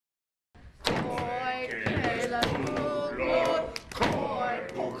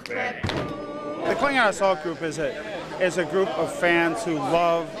The Klingon Assault Group is a group of fans who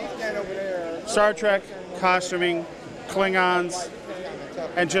love Star Trek, costuming, Klingons,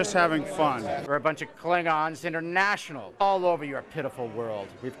 and just having fun. We're a bunch of Klingons International all over your pitiful world.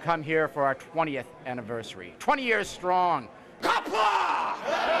 We've come here for our 20th anniversary. 20 years strong. Kapla!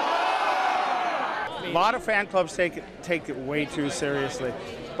 A lot of fan clubs take it way too seriously.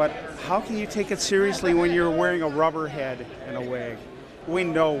 But how can you take it seriously when you're wearing a rubber head and a wig? We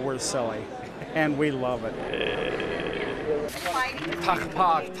know we're silly, and we love it.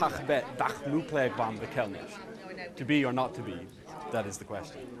 To be or not to be, that is the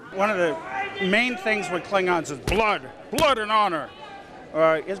question. One of the main things with Klingons is blood and honor.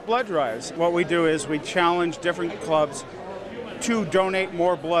 Is blood drives. What we do is we challenge different clubs to donate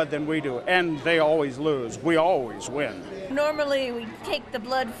more blood than we do, and they always lose. We always win. Normally, we take the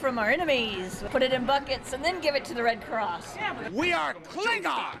blood from our enemies, put it in buckets, and then give it to the Red Cross. We are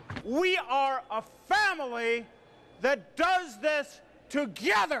Klingon! We are a family that does this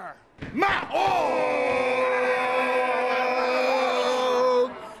together! Ma-oh!